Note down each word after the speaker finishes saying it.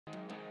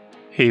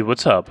Hey,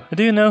 what's up?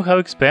 Do you know how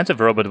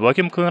expensive robot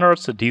vacuum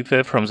cleaners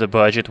differ from the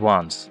budget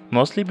ones?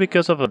 Mostly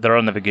because of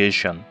their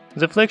navigation.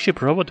 The flagship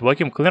robot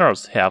vacuum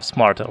cleaners have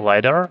smart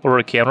LiDAR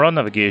or camera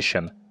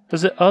navigation.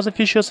 The other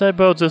features are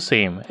about the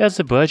same as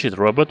the budget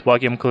robot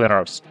vacuum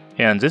cleaners.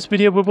 In this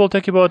video we will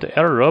talk about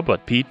AIRROBO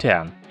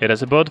P10. It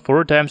is about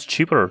 4 times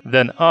cheaper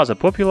than other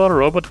popular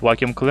robot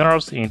vacuum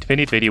cleaners in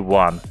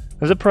 2021.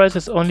 The price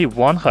is only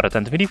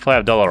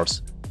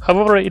 $125.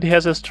 However, it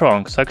has a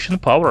strong suction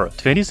power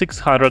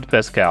 2600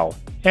 Pascal,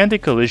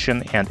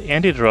 anti-collision and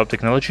anti-drop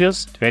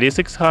technologies,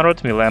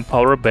 2600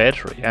 mAh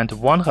battery and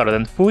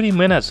 140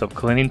 minutes of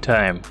cleaning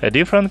time,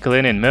 different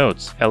cleaning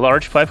modes, a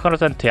large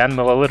 510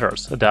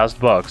 ml dust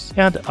box,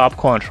 and up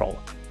control.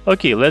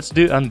 Okay, let's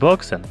do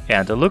unboxing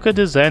and look at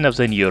the design of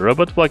the new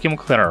robot vacuum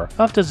cleaner.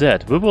 After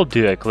that, we will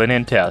do a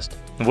cleaning test.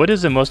 What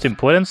is the most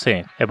important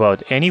thing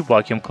about any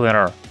vacuum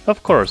cleaner?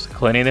 Of course,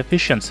 cleaning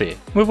efficiency.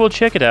 We will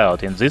check it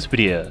out in this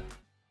video.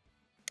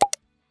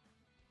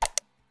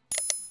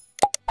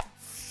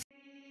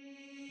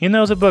 You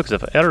know, the box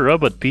of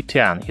AIRROBO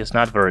P10 is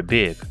not very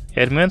big.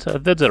 It means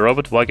that the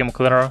robot vacuum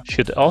cleaner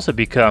should also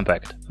be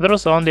compact. There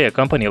is only a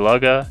company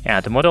logo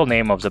and model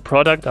name of the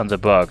product on the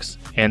box.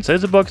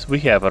 Inside the box we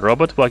have a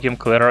robot vacuum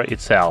cleaner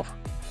itself,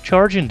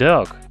 charging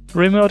dock,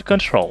 remote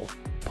control,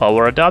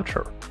 power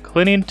adapter,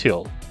 cleaning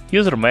tool,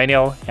 user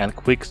manual and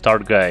quick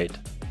start guide.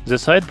 The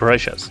side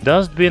brushes,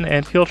 dustbin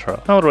and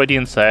filter already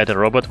inside the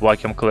robot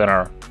vacuum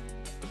cleaner.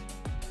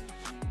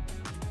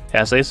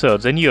 As I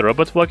said, the new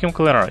robot vacuum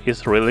cleaner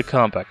is really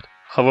compact.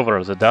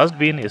 However, the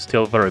dustbin is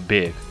still very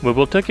big. We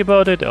will talk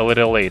about it a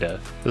little later.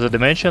 The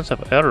dimensions of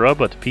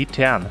AIRROBO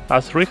P10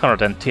 are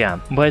 310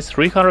 by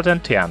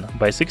 310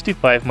 by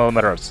 65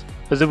 mm.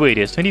 The weight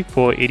is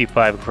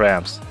 2485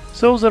 grams.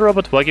 So the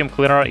robot vacuum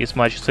cleaner is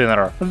much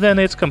thinner than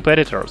its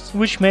competitors,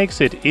 which makes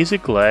it easy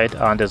to glide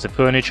under the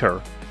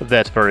furniture.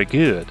 That's very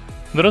good.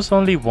 There is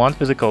only one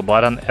physical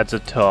button at the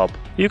top.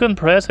 You can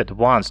press it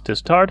once to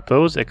start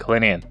pause a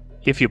cleaning.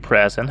 If you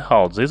press and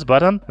hold this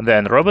button,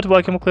 then robot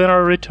vacuum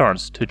cleaner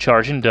returns to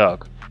charging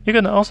dock. You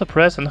can also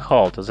press and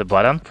hold the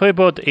button for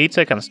about 8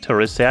 seconds to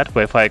reset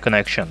Wi-Fi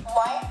connection.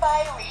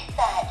 Wi-Fi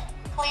reset.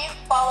 Please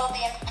follow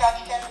the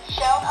instructions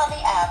shown on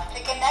the app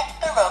to connect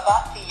the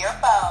robot to your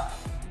phone.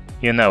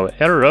 You know,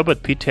 AIRROBO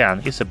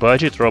P10 is a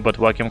budget robot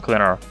vacuum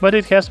cleaner, but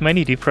it has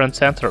many different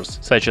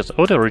sensors, such as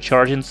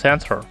auto-recharging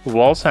sensor,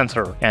 wall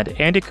sensor, and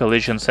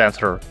anti-collision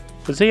sensor.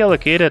 They are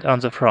located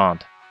on the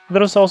front.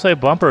 There is also a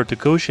bumper to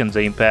cushion the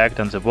impact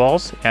on the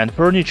walls and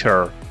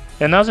furniture.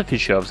 Another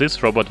feature of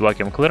this robot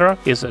vacuum cleaner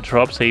is a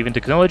drop-saving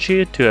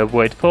technology to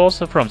avoid falls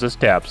from the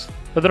steps.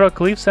 There are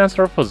clip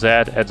sensors for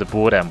that at the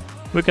bottom.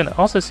 We can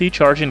also see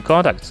charging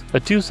contacts,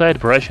 2 side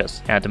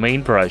brushes and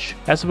main brush,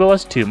 as well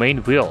as 2 main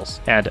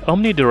wheels and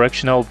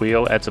omnidirectional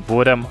wheel at the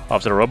bottom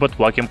of the robot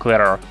vacuum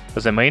cleaner.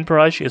 The main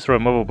brush is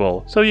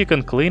removable, so you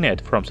can clean it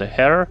from the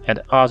hair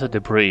and other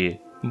debris.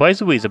 By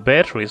the way, the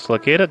battery is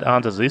located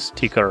under this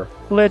sticker.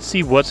 Let's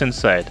see what's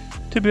inside.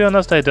 To be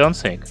honest, I don't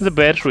think the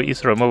battery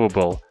is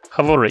removable.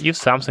 However, if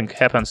something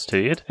happens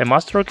to it, a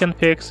master can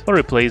fix or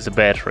replace the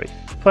battery.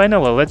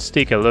 Finally, let's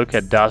take a look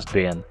at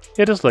dustbin.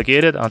 It is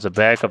located on the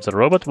back of the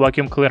robot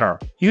vacuum cleaner.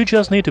 You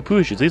just need to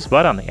push this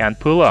button and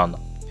pull on.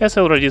 As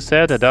I already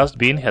said, the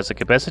dustbin has a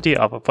capacity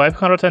of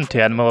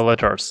 510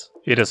 ml.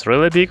 It is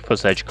really big for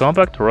such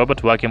compact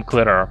robot vacuum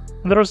cleaner.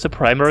 There is a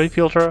primary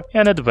filter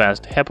and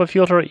advanced HEPA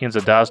filter in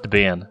the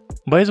dustbin.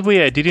 By the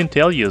way, I didn't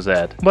tell you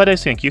that, but I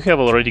think you have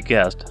already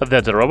guessed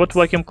that the robot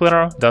vacuum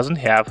cleaner doesn't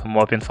have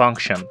mopping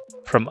function.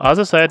 From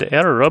other side,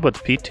 AIRROBO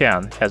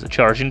P10 has a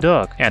charging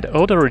dock and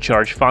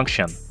auto-recharge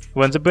function.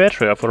 When the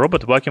battery of a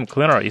robot vacuum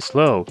cleaner is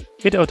low,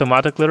 it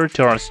automatically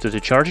returns to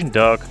the charging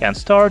dock and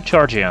starts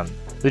charging.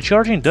 The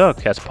charging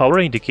dock has power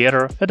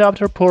indicator,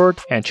 adapter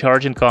port, and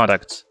charging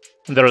contacts.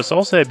 There is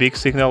also a big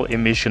signal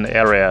emission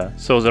area,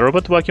 so the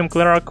robot vacuum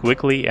cleaner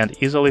quickly and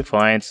easily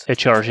finds a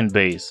charging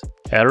base.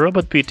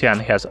 AIRROBO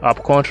P10 has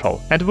up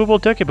control, and we will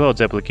talk about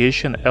the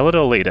application a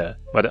little later.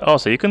 But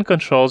also you can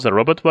control the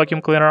robot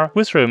vacuum cleaner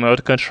with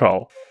remote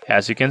control.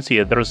 As you can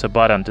see, there is a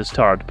button to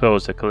start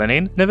pause the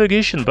cleaning,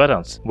 navigation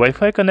buttons,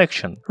 Wi-Fi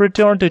connection,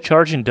 return to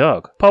charging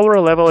dock, power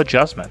level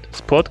adjustment,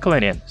 spot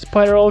cleaning,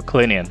 spiral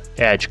cleaning,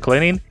 edge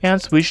cleaning,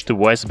 and switch to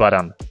voice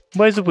button.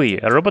 By the way,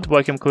 a robot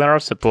vacuum cleaner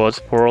supports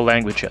 4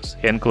 languages,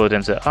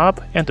 including the app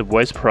and the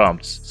voice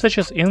prompts, such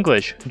as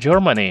English,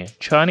 German,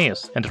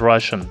 Chinese, and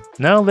Russian.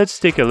 Now let's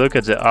take a look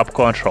at the app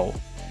control.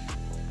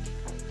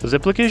 The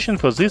application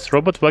for this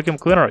robot vacuum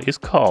cleaner is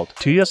called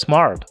Tuya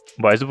Smart.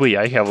 By the way,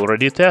 I have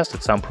already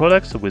tested some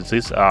products with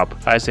this app.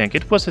 I think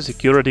it was a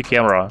security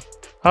camera.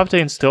 After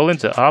installing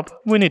the app,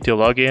 we need to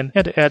log in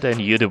and add a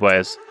new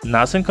device.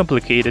 Nothing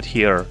complicated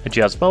here,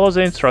 just follow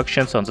the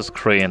instructions on the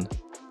screen.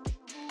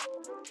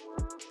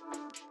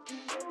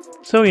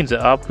 So in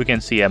the app we can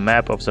see a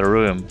map of the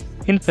room.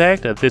 In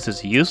fact, this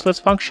is a useless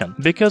function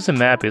because the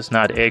map is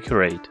not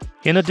accurate.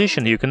 In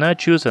addition, you cannot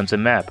choose on the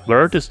map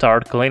where to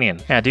start cleaning,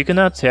 and you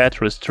cannot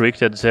set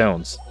restricted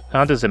zones.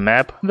 Under the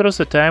map, there is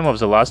a time of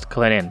the last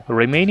cleaning,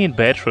 remaining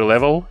battery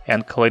level,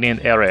 and cleaning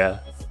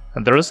area.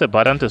 There is a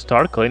button to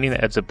start cleaning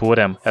at the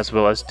bottom, as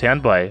well as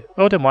standby,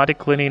 automatic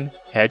cleaning,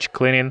 edge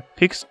cleaning,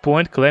 fixed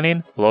point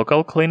cleaning,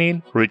 local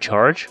cleaning,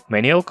 recharge,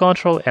 manual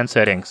control, and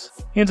settings.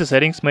 In the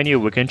settings menu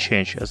we can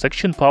change a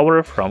suction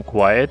power from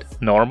quiet,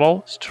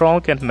 normal,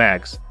 strong, and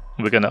max.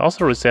 We can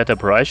also reset a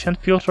brush and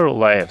filter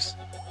lives.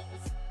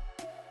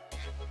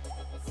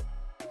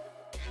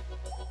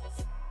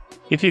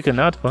 If you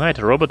cannot find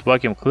a robot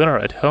vacuum cleaner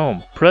at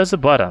home, press the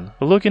button,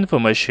 look in for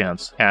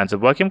machines, and the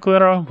vacuum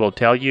cleaner will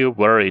tell you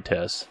where it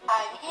is.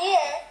 I'm here.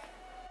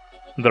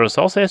 There is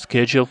also a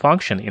schedule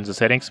function in the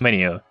settings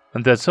menu,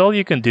 and that's all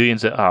you can do in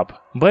the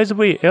app. By the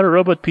way,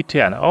 AIRROBO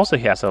P10 also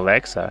has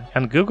Alexa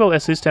and Google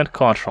Assistant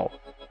control.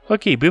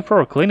 Okay,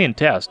 before cleaning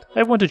test,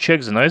 I want to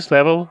check the noise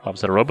level of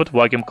the robot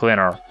vacuum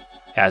cleaner.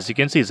 As you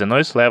can see, the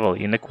noise level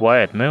in the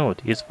quiet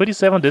mode is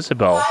 47 dB. Quiet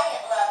level.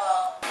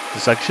 The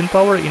suction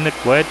power in the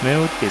quiet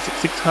mode is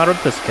 600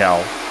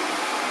 Pascal.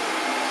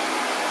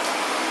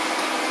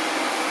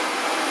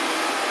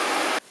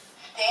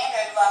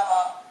 Standard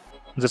level.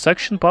 The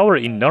suction power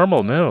in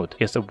normal mode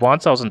is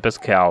 1000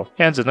 Pascal,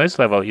 and the noise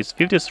level is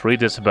 53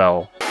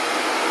 dB.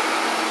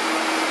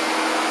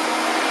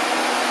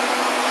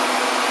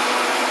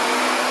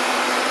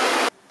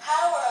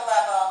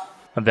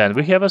 Then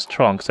we have a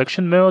strong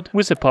suction mode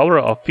with a power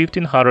of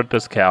 1500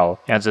 Pascal,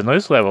 and the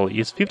noise level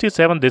is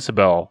 57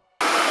 dB.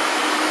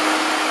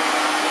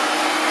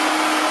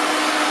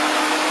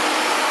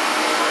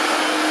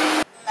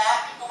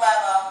 Max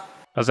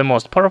level. The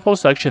most powerful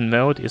suction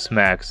mode is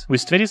Max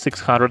with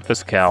 2600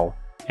 Pascal,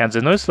 and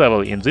the noise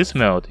level in this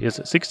mode is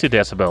 60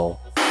 dB.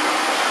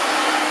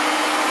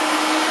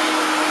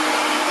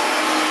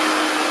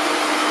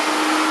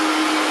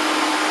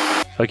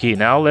 Okay,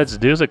 now let's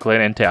do the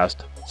cleaning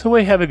test. So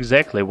I have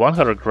exactly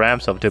 100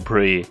 grams of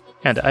debris,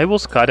 and I will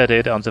scatter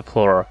it on the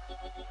floor.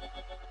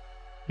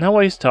 Now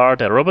I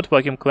start a robot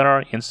vacuum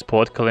cleaner in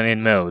spot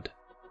cleaning mode.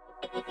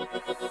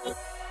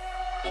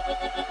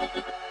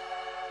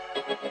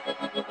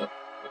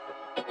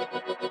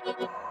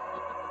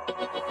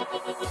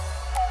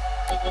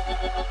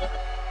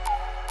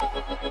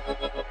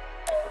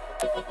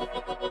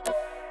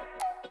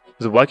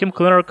 The vacuum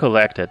cleaner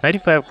collected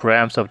 95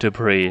 grams of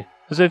debris.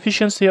 The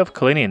efficiency of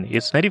cleaning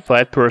is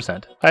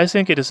 95%. I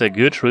think it is a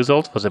good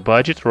result for the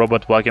budget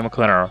robot vacuum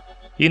cleaner.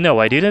 You know,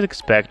 I didn't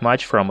expect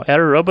much from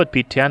AIRROBO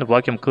P10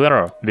 vacuum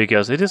cleaner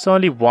because it is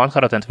only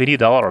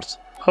 $120.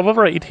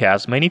 However, it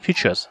has many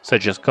features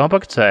such as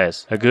compact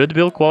size, a good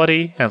build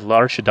quality, and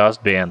large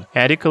dustbin,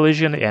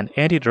 anti-collision and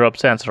anti-drop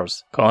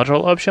sensors,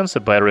 control options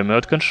by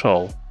remote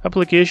control,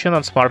 application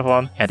on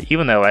smartphone, and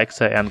even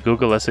Alexa and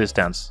Google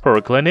Assistants for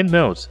cleaning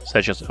modes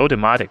such as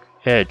automatic,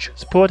 edge,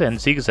 spot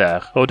and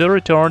zigzag, auto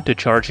return to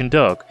charging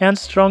dock, and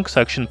strong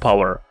suction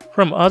power.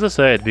 From other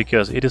side,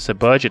 because it is a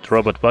budget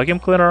robot vacuum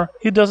cleaner,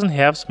 it doesn't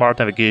have smart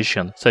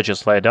navigation such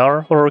as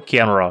LiDAR or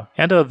camera,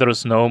 and there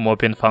is no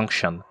mopping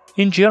function.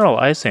 In general,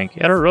 I think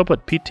AIRROBO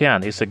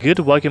P10 is a good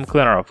vacuum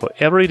cleaner for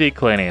everyday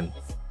cleaning.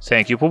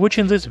 Thank you for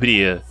watching this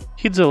video.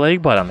 Hit the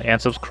like button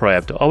and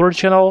subscribe to our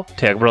channel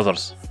Tech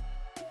Brothers.